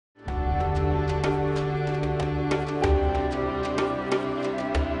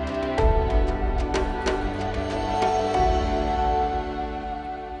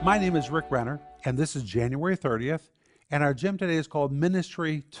My name is Rick Renner, and this is January 30th, and our gym today is called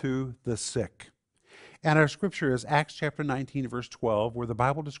Ministry to the Sick. And our scripture is Acts chapter 19, verse 12, where the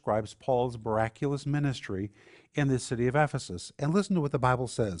Bible describes Paul's miraculous ministry in the city of Ephesus. And listen to what the Bible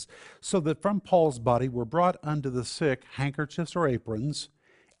says. So that from Paul's body were brought unto the sick handkerchiefs or aprons,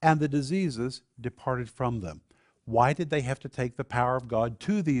 and the diseases departed from them. Why did they have to take the power of God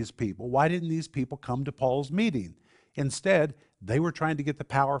to these people? Why didn't these people come to Paul's meeting? Instead, they were trying to get the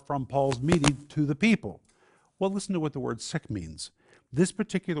power from Paul's meeting to the people. Well, listen to what the word sick means. This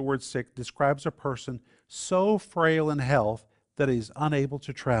particular word sick describes a person so frail in health that he is unable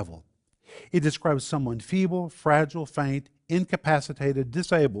to travel. It describes someone feeble, fragile, faint, incapacitated,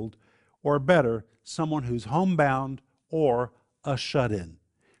 disabled, or better, someone who's homebound or a shut-in.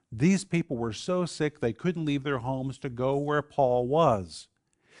 These people were so sick they couldn't leave their homes to go where Paul was.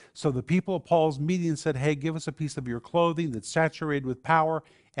 So the people of Paul's meeting said, hey, give us a piece of your clothing that's saturated with power,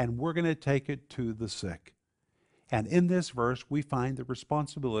 and we're going to take it to the sick. And in this verse, we find the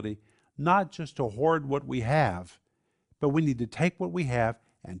responsibility not just to hoard what we have, but we need to take what we have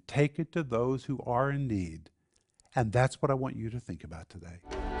and take it to those who are in need. And that's what I want you to think about today.